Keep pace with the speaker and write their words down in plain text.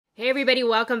Hey everybody,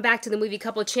 welcome back to the Movie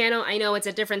Couple channel. I know it's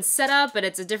a different setup, but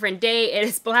it's a different day. It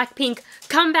is Blackpink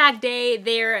comeback day.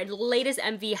 Their latest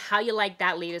MV, How You Like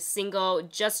That, latest single,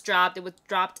 just dropped. It was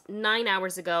dropped 9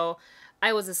 hours ago.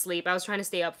 I was asleep. I was trying to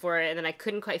stay up for it, and then I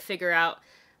couldn't quite figure out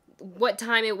what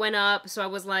time it went up, so I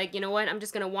was like, you know what, I'm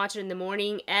just gonna watch it in the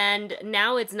morning, and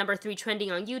now it's number 3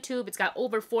 trending on YouTube. It's got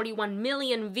over 41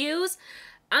 million views.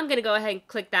 I'm gonna go ahead and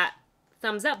click that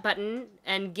thumbs up button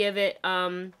and give it,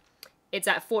 it's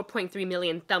at 4.3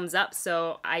 million thumbs up,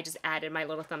 so I just added my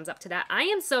little thumbs up to that. I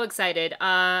am so excited.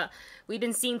 We've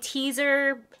been seeing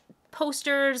teaser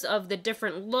posters of the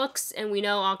different looks, and we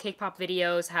know all K-pop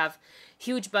videos have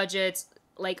huge budgets,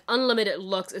 like unlimited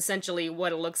looks, essentially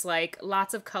what it looks like.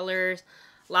 Lots of colors,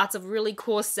 lots of really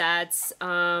cool sets.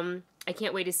 I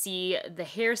can't wait to see the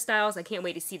hairstyles. I can't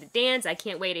wait to see the dance. I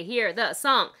can't wait to hear the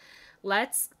song.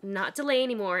 Let's not delay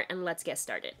anymore, and let's get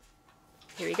started.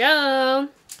 Here we go.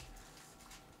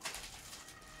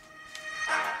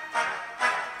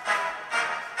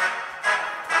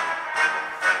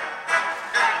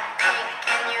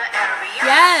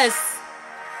 Yes!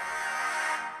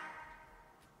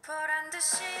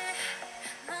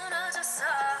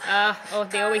 Oh,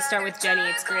 they always start with Jennie.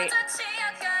 It's great.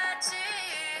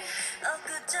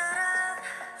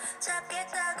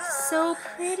 So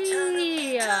pretty.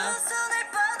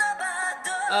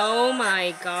 Oh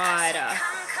my god.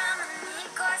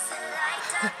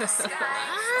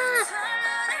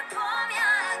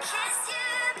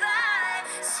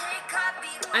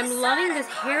 I'm loving this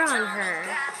hair on her.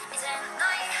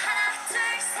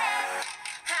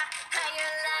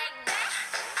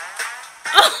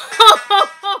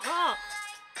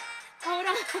 Hold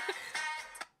on.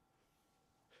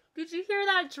 Did you hear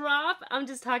that drop? I'm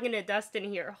just talking to Dustin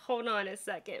here. Hold on a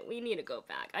second. We need to go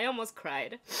back. I almost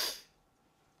cried.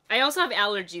 I also have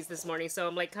allergies this morning, so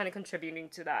I'm like kind of contributing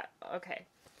to that. Okay.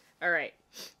 All right.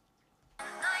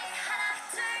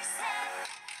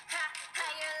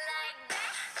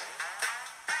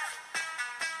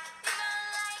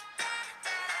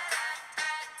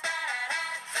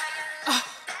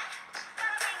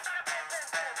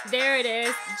 There it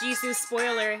is. Jisoo's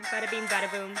spoiler. Bada bing, bada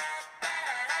boom.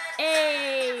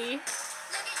 Hey!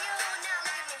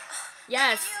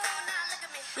 Yes.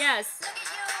 Yes.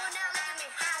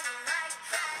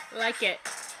 Like it.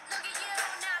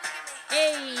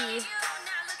 Hey!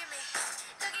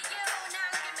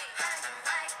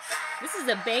 This is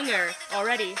a banger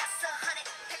already.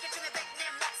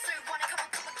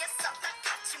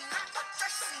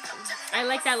 I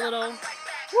like that little...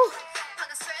 Whew.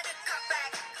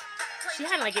 She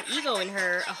had like an eagle in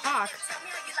her, a hawk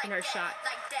in her shot.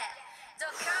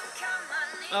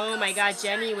 Oh my god,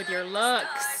 Jennie with your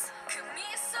looks.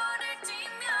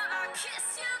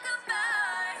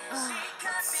 Oh,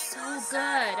 that's so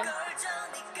good.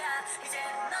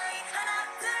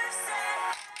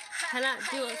 Hana,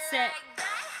 do a set.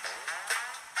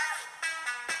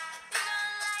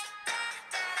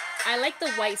 I like the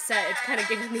white set. It's kind of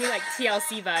giving me like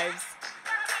TLC vibes.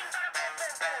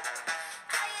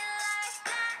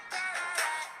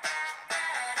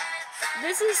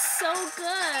 This is so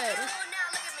good.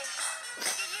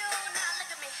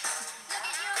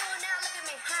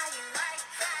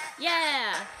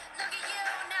 Yeah.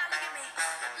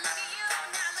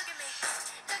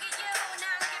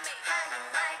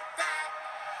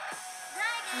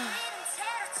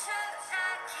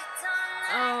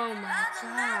 Oh my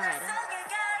god.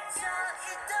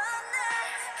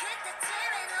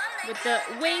 With the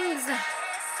wings.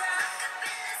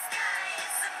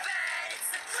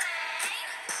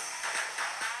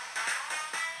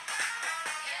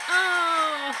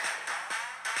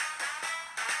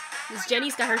 This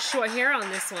Jennie's got her short hair on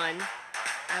this one.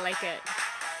 I like it.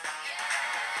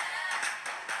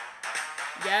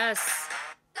 Yes.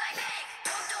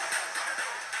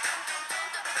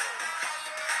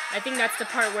 I think that's the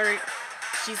part where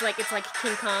she's like, it's like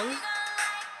King Kong.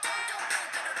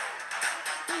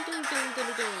 Dun, dun, dun,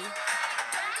 dun, dun.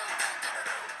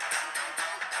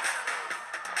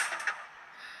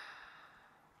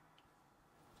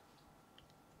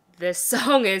 This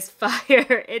song is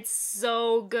fire. It's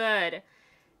so good.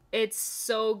 It's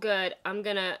so good. I'm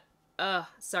gonna,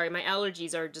 sorry, my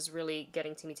allergies are just really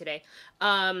getting to me today.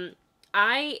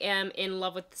 I am in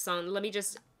love with the song. Let me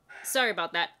just, sorry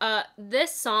about that.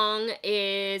 This song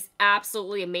is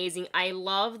absolutely amazing. I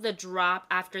love the drop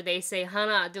after they say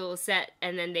Hana do set,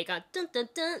 and then they got dun dun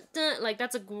dun dun. Like,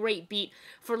 that's a great beat.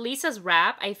 For Lisa's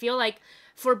rap, I feel like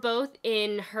for both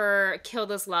in her Kill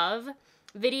This Love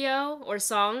video or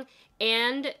song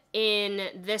and in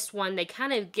this one,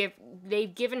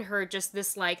 they've given her just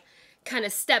this like kind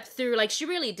of step through. Like, she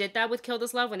really did that with Kill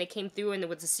This Love when they came through and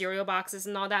with the cereal boxes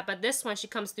and all that. But this one, she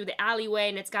comes through the alleyway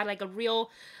and it's got like a real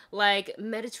like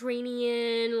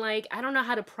Mediterranean, like, I don't know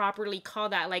how to properly call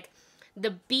that, like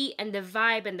the beat and the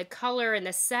vibe and the color and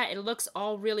the set. It looks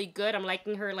all really good. I'm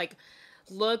liking her like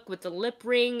look with the lip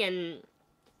ring, and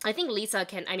I think Lisa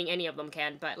can, I mean, any of them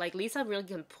can, but like Lisa really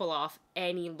can pull off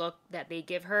any look that they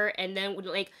give her. And then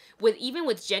with even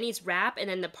with Jennie's rap, and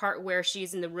then the part where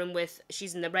she's in the room with,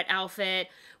 she's in the red outfit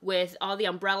with all the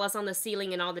umbrellas on the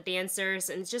ceiling and all the dancers,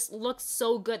 and it just looks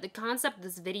so good. The concept of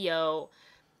this video,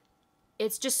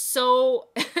 it's just so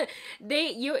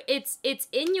it's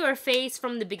in your face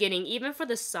from the beginning, even for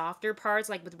the softer parts,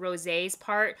 like with Rosé's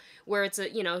part where it's a,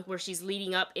 you know, where she's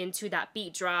leading up into that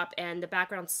beat drop and the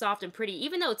background's soft and pretty.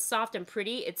 Even though it's soft and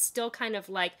pretty, it's still kind of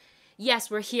like,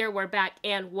 yes, we're here, we're back,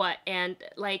 and what? And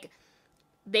like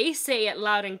they say it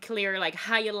loud and clear, like,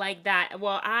 how you like that?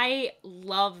 Well, I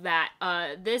love that.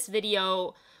 This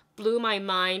video blew my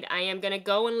mind. I am gonna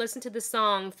go and listen to the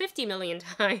song 50 million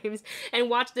times and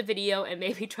watch the video and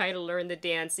maybe try to learn the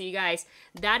dance. So you guys,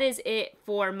 that is it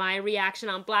for my reaction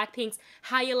on Blackpink's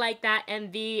How You Like That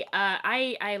MV.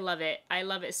 I love it. I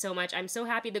love it so much. I'm so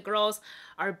happy the girls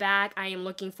are back. I am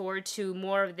looking forward to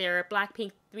more of their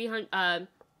Blackpink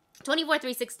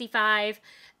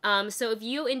 24/365. So if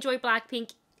you enjoy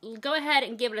Blackpink, go ahead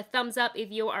and give it a thumbs up if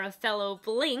you are a fellow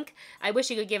Blink. I wish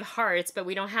you could give hearts, but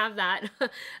we don't have that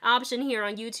option here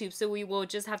on YouTube, so we will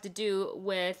just have to do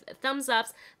with thumbs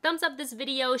ups. Thumbs up this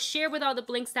video, share with all the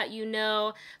Blinks that you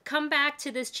know. Come back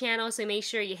to this channel, so make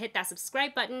sure you hit that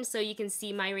subscribe button so you can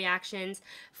see my reactions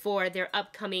for their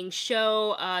upcoming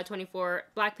show,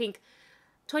 Blackpink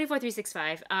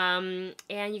 24/365.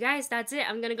 And you guys, that's it.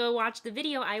 I'm gonna go watch the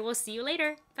video. I will see you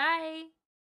later. Bye!